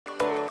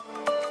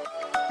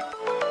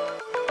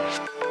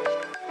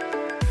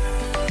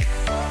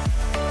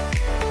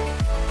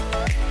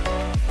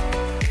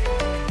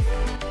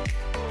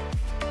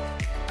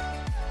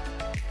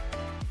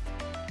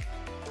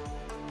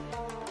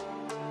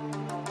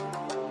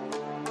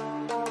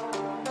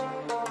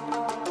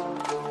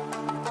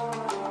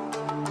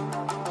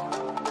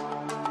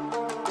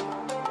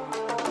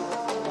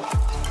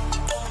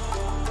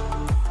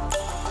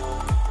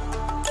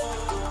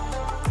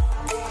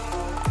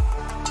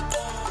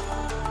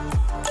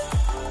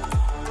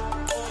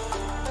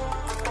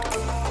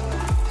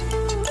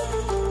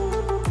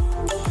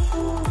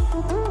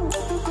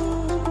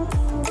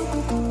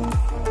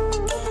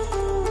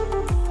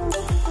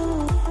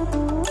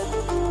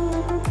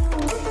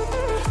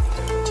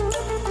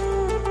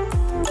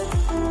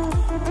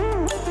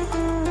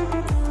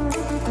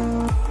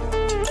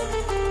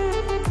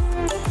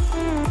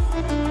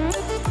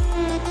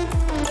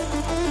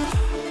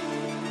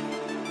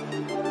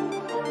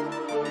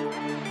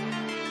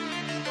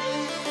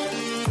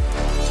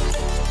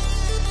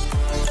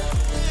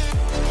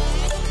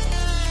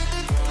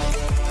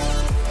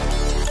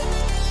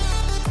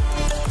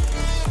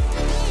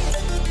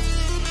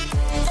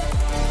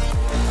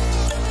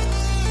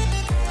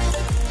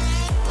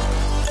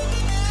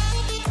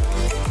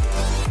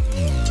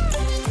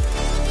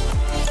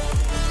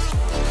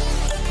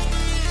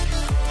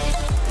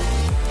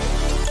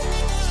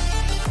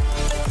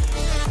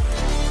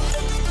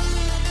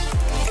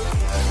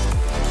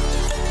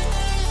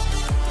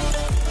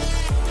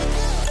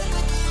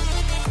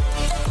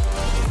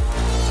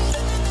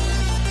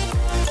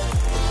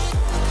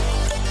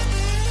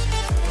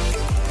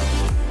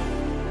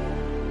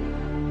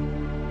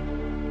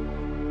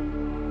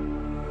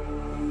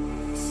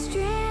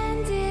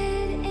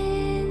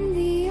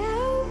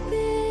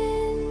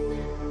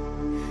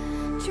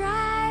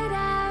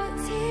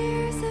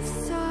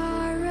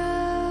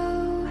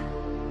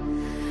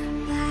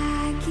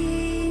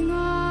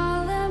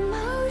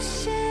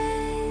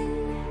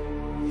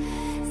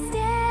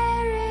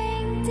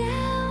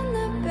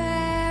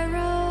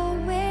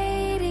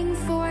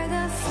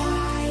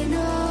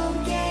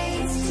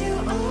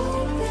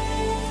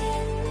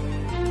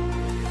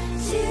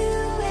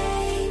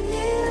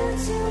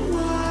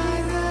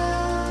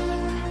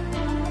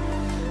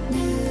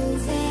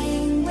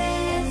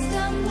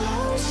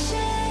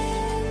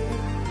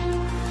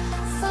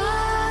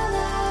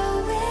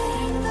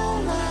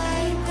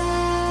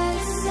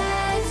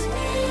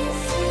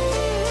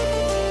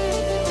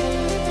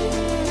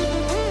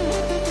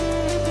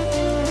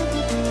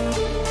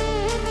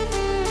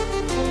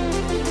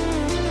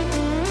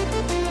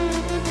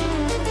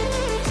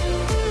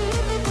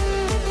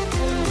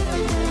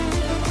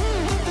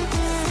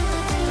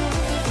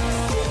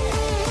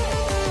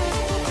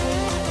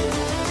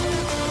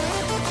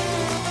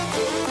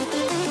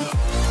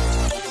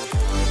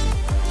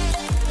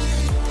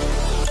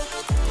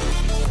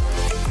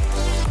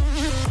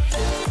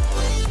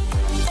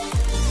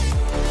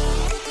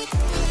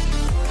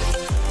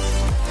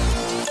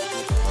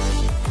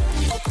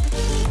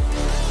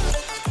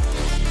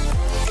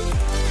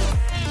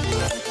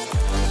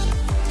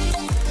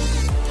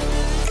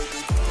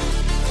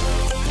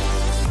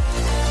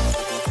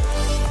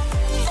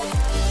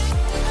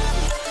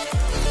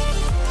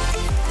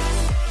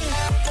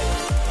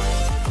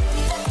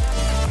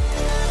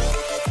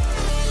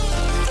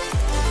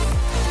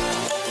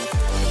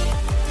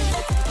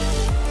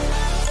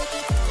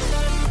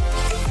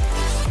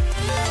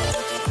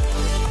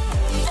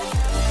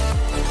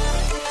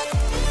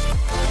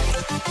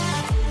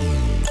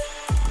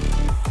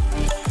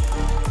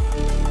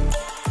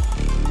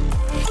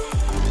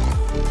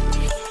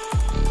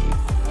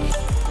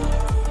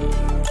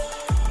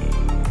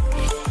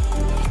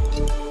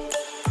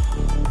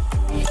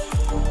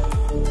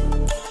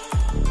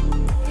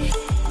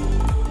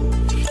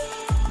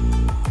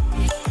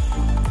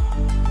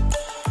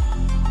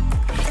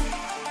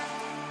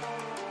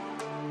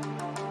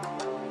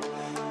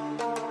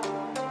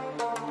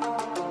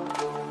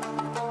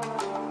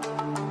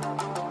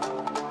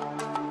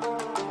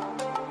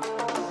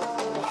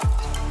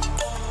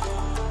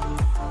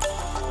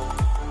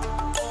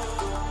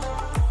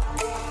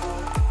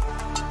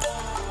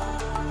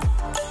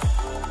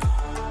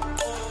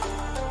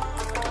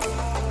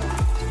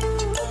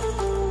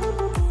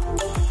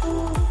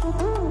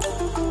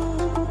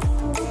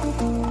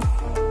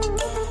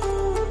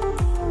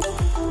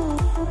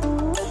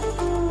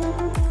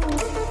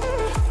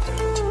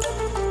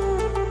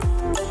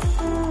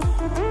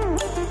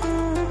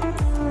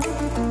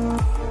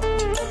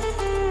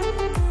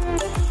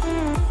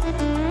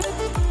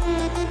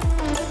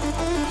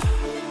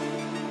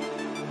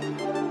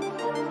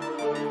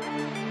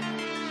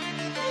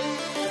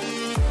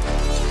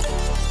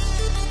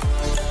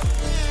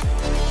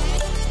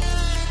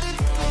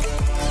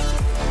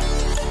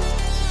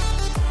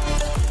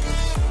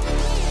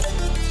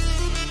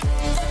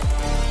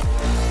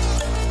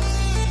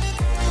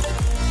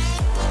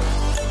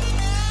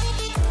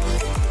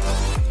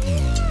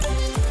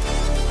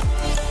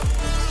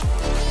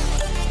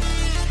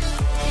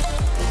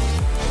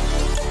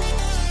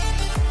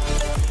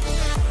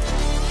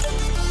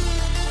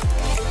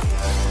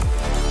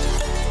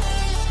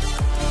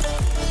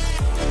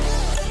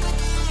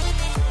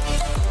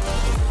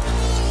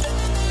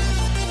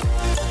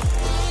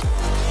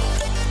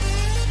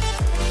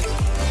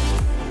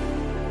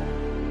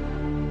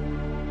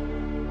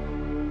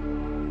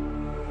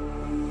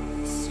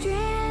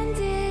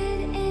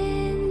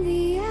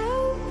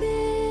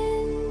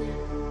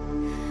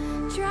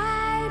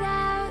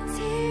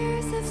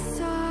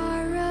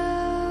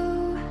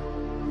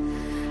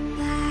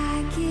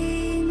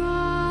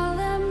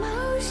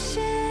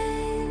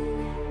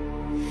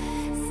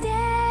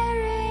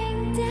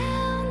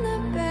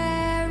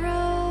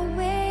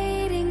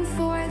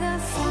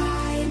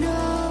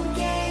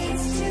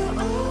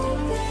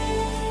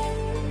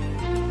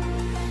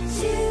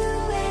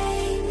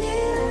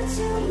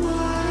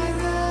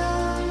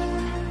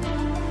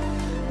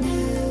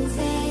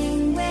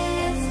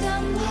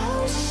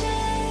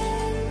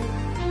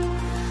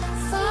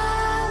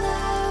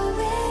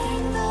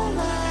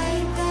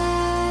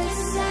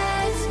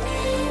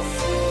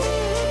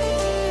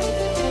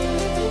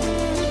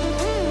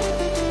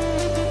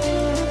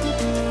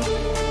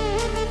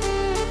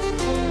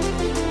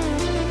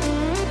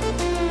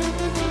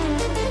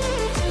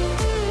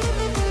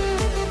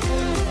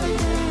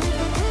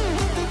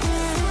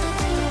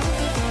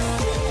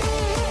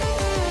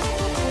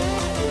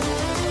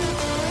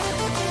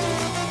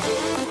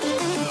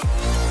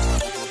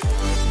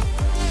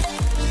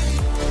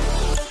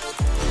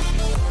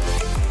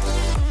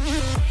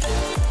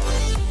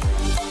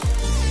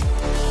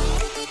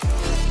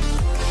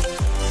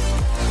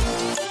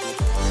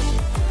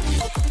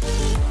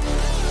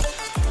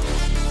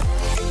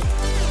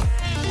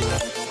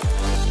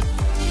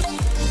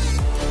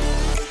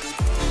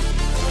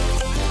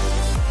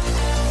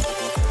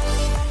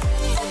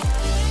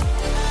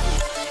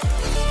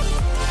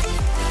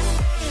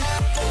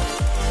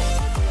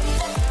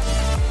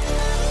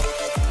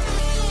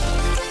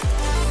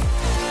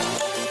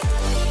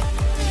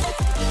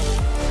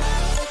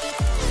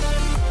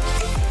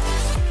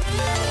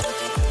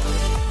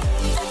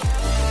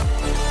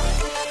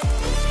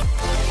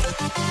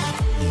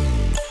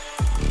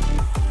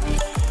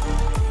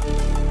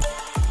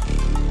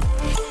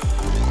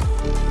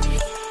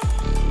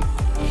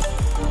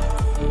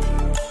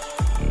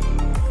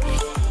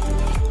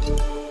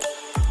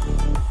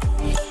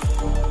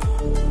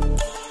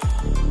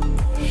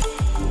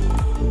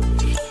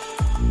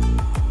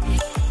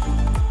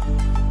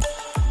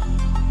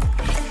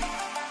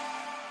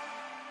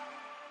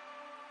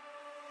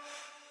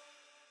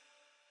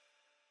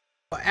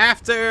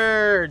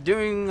After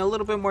doing a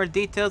little bit more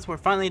details, we're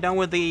finally done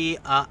with the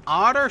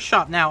Otter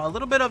shop. Now, a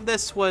little bit of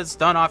this was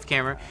done off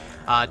camera,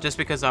 just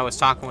because I was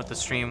talking with the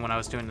stream when I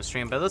was doing the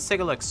stream. But let's take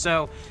a look.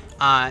 So,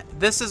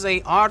 this is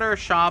a Otter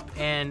shop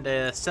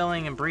and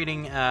selling and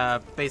breeding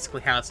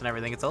basically house and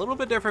everything. It's a little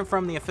bit different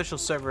from the official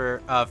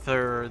server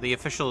for the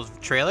official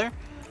trailer.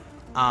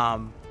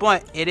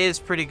 But it is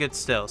pretty good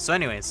still. So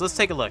anyways, let's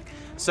take a look.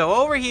 So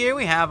over here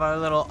we have our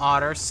little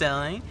otter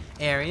selling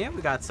area.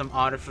 We got some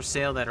otters for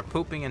sale that are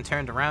pooping and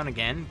turned around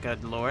again.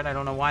 Good lord, I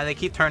don't know why they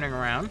keep turning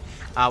around.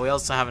 We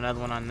also have another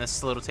one on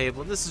this little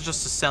table. This is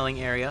just a selling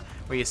area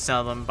where you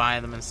sell them, buy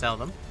them, and sell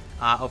them.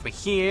 Over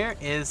here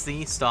is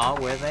the stall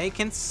where they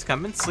can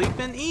come and sleep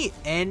and eat.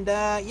 And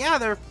yeah,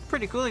 they're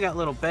pretty cool. You got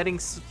little bedding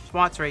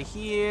spots right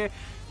here,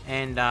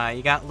 and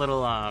you got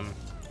little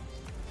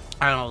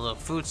I don't know, a little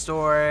food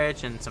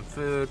storage and some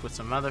food with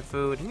some other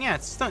food. And yeah,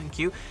 it's stunning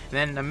cute. And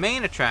then the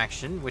main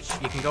attraction, which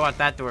you can go out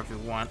that door if you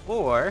want,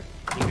 or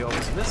you can go over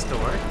to this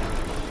door,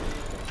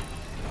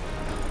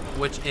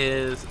 which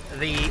is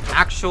the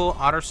actual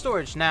otter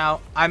storage. Now,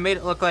 I made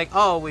it look like,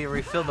 oh, we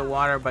refill the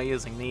water by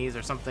using these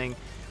or something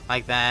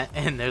like that.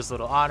 And there's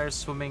little otters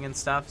swimming and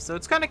stuff. So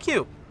it's kind of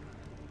cute.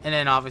 And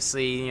then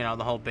obviously, you know,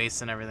 the whole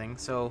base and everything.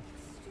 So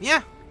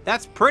yeah,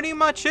 that's pretty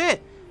much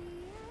it.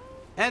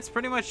 That's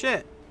pretty much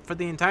it for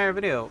the entire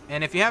video.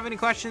 And if you have any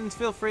questions,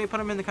 feel free to put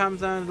them in the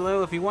comments down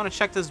below. If you want to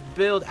check this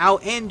build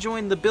out and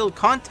join the build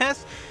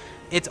contest,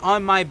 it's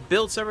on my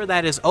build server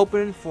that is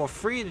open for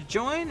free to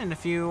join. And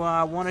if you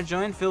want to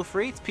join, feel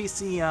free. It's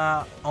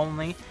PC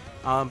only.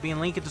 Be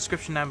in link in the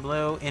description down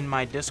below in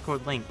my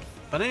Discord link.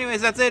 But anyways,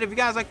 that's it. If you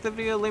guys liked the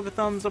video, leave a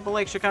thumbs up, a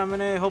like, share,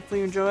 comment.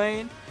 Hopefully you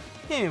enjoyed,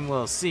 and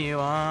we'll see you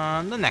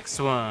on the next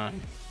one.